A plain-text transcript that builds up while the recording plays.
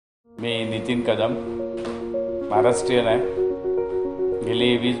मी नितीन कदम महाराष्ट्रीयन आहे. गेली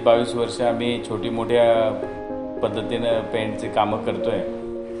 20-22 वर्ष आम्ही छोटी मोठ्या पद्धतीनं पेंटचे कामं करतोय.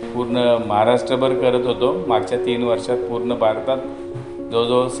 पूर्ण महाराष्ट्रभर करत होतो. मागच्या 3 वर्षात पूर्ण भारतात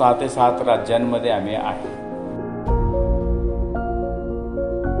जवळजवळ 6 ते 7 राज्यांमध्ये आम्ही आहे.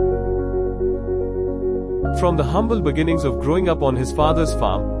 From the humble beginnings of growing up on his father's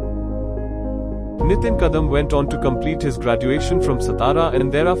farm, Nitin Kadam went on to complete his graduation from Satara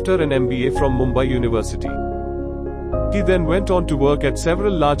and thereafter an MBA from Mumbai University. He then went on to work at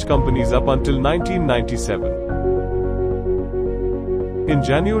several large companies up until 1997. In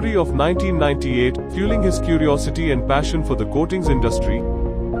January of 1998, fueling his curiosity and passion for the coatings industry,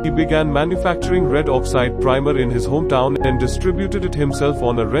 he began manufacturing red oxide primer in his hometown and distributed it himself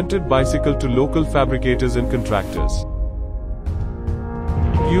on a rented bicycle to local fabricators and contractors.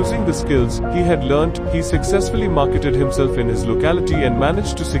 Using the skills he had learnt, he successfully marketed himself in his locality and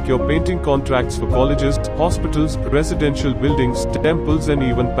managed to secure painting contracts for colleges, hospitals, residential buildings, temples and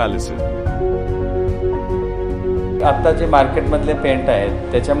even palaces. आता जे मार्केटमधले paint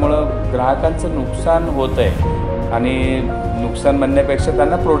आहेत त्याच्यामुळे ग्राहकांचं नुकसान होतंय आणि नुकसान म्हणण्यापेक्षा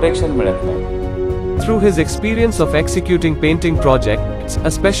त्यांना प्रोटेक्शन मिळत नाही. Through his experience of executing painting projects,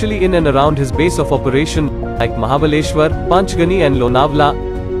 especially in and around his base of operation like Mahabaleshwar, Panchgani and Lonavala,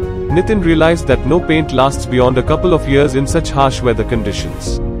 Nitin realized that no paint lasts beyond a couple of years in such harsh weather conditions.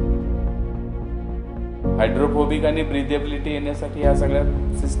 Hydrophobic आणि ब्रीथेबिलिटी येण्यासाठी या सगळ्या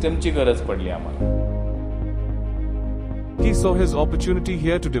सिस्टमची गरज पडली आम्हाला. He saw his opportunity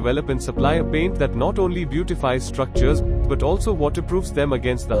here to develop and supply a paint that not only beautifies structures, but also waterproofs them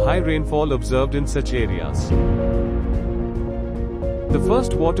against the high rainfall observed in such areas. The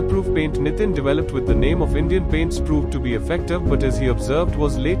first waterproof paint Nitin developed with the name of Indian Paints proved to be effective, but as he observed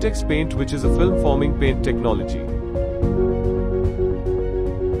was latex paint, which is a film-forming paint technology.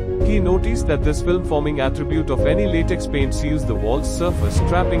 He noticed that this film-forming attribute of any latex paint seals the wall's surface,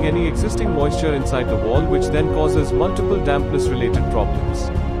 trapping any existing moisture inside the wall, which then causes multiple dampness-related problems.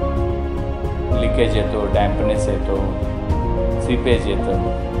 Leakage येतो, डॅम्पनेस येतो, seepage येतं.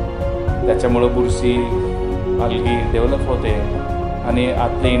 त्याच्यामुळे बुरशी अलगी develop होते आणि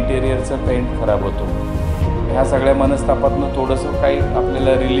आतले इंटेरियरचं paint खराब होतो. ह्या सगळ्या मनस्तापातून थोडंसं काही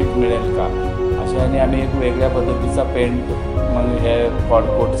आपल्याला रिलीफ मिळेल का अशाने आम्ही एक वेगळ्या पद्धतीचा पेंट मग हे code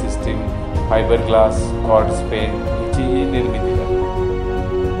coat system, fibre glass, chords paint याची निर्मिती करतो.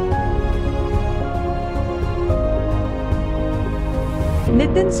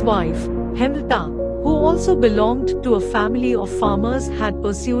 Nitin's wife, Hemlata, who also belonged to a family of farmers, had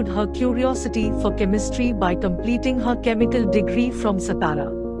pursued her curiosity for chemistry by completing her chemical degree from Satara.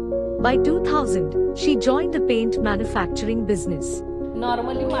 By 2000, she joined the paint manufacturing business.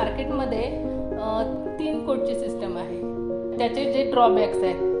 Normally मार्केटमध्ये 3 कोटची system आहे. त्याचे जे drawbacks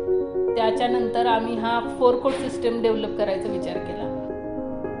आहेत त्याच्यानंतर आम्ही हा 4 coat system develop करायचा विचार केला.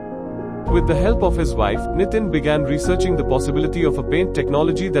 With the help of his wife, Nitin began researching the possibility of a paint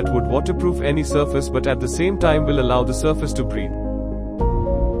technology that would waterproof any surface but at the same time will allow the surface to breathe.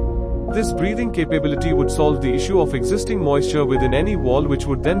 This breathing capability would solve the issue of existing moisture within any wall, which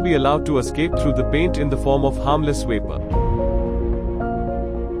would then be allowed to escape through the paint in the form of harmless vapor.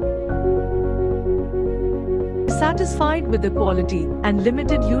 Satisfied with the quality and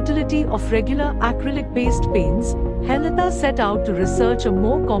limited utility of regular acrylic-based paints, Hemlata set out to research a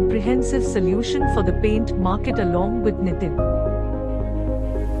more comprehensive solution for the paint market along with Nitin.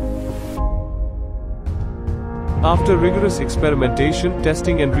 After rigorous experimentation,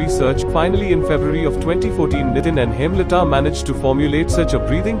 testing and research, finally in February of 2014, Nitin and Hemlata managed to formulate such a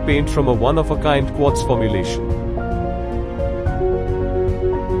breathing paint from a one-of-a-kind quartz formulation.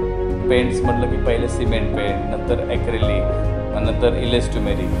 Paints म्हटलं की पहिले cement paint, नंतर acrylic, नंतर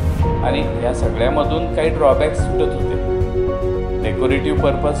इलेस्टोमेरिक आणि या सगळ्यामधून काही drawbacks सुटत होते. डेकोरेटिव्ह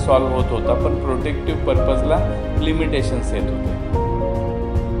पर्पज सॉल्व्ह होत होता, पण प्रोटेक्टिव्ह पर्पजला लिमिटेशन्स येत होते.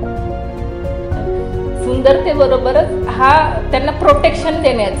 सुंदरतेबरोबरच हा त्यांना प्रोटेक्शन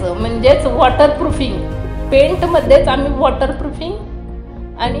देण्याचं म्हणजेच वॉटरप्रूफिंग, पेंटमध्येच आम्ही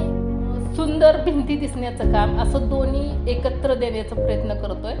वॉटरप्रूफिंग आणि सुंदर भिंती दिसण्याचं काम असं दोन्ही एकत्र देण्याचा प्रयत्न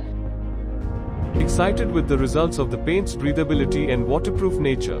करतोय. Excited with the results of the paint's breathability and waterproof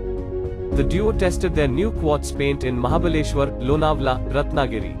nature, the duo tested their new quartz paint in Mahabaleshwar, Lonavala,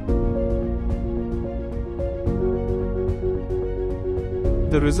 Ratnagiri.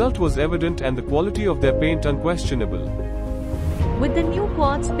 The result was evident and the quality of their paint unquestionable. With the new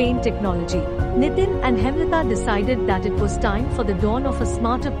quartz paint technology, Nitin and Hemlata decided that it was time for the dawn of a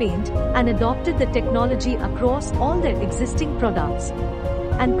smarter paint and adopted the technology across all their existing products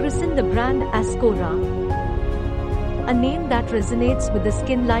and christened the brand as Skora. a name that resonates with the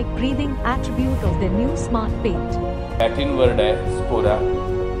skin-like breathing attribute of their new smart paint. Latin word आहे स्कोरा,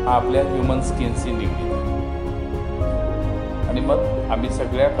 हा आपल्या human स्किनशी निगडीत आहे. आणि मग आम्ही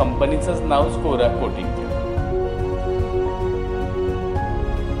सगळ्या कंपनीचंच नाव स्कोरा coating केलं.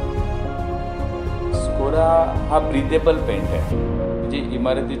 स्कोरा हा ब्रीदेबल पेंट आहे, म्हणजे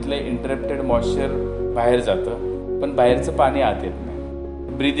इमारतीतलं इंटरप्टेड मॉइश्चर बाहेर जातं, पण बाहेरचं पाणी आत येत नाही.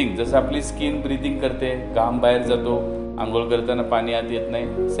 ब्रीदिंग, जसं आपली स्किन ब्रीदिंग करते, घाम बाहेर जातो, आंघोळ करताना पाणी आत येत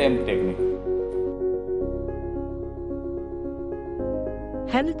नाही, same technique.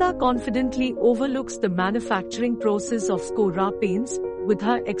 Hemlta confidently overlooks the manufacturing process of Skora paints with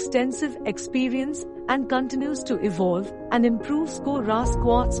her extensive experience and continues to evolve and improve Skora's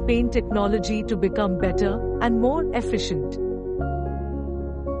quartz paint technology to become better and more efficient.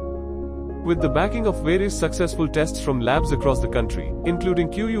 With the backing of various successful tests from labs across the country, including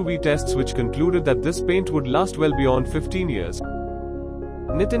QUV tests which concluded that this paint would last well beyond 15 years,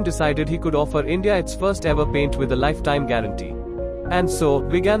 Nitin decided he could offer India its first ever paint with a lifetime guarantee. And so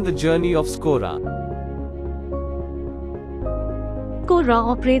began the journey of Skora. Skora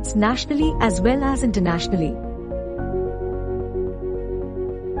operates nationally as well as internationally.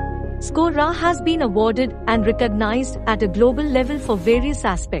 Skora has been awarded and recognized at a global level for various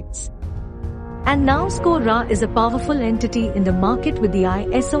aspects. And now Skora is a powerful entity in the market with the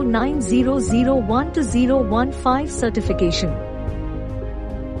ISO 9001-015 certification,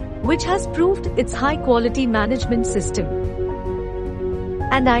 which has proved its high quality management system,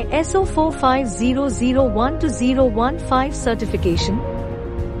 and ISO 45001-015 certification,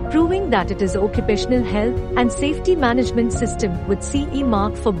 proving that it is occupational health and safety management system with CE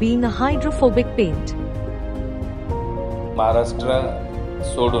mark for being a hydrophobic paint. Maharashtra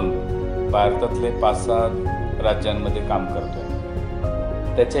सोडून भारतातले 5-6 राज्यांमध्ये काम करतोय.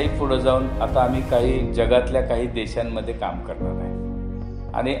 त्याच्याही पुढे जाऊन आता आम्ही काही जगातल्या काही देशांमध्ये काम करणार आहे.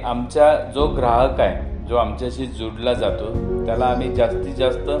 आणि आमचा जो ग्राहक आहे, जो आमच्याशी जोडला जातो, त्याला आम्ही जास्तीत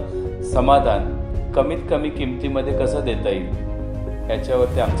जास्त समाधान कमीत कमी किमतीमध्ये कसं देता येईल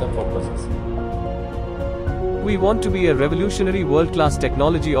याच्यावरती आमचा फोकस असेल. We want to be a revolutionary world-class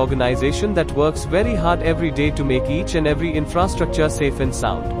technology organization that works very hard every day to make each and every infrastructure safe and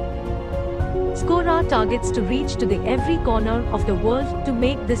sound. Skora targets to reach to the every corner of the world to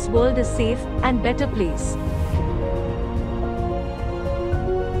make this world a safe and better place.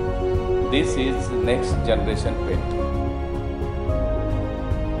 This is next generation paint.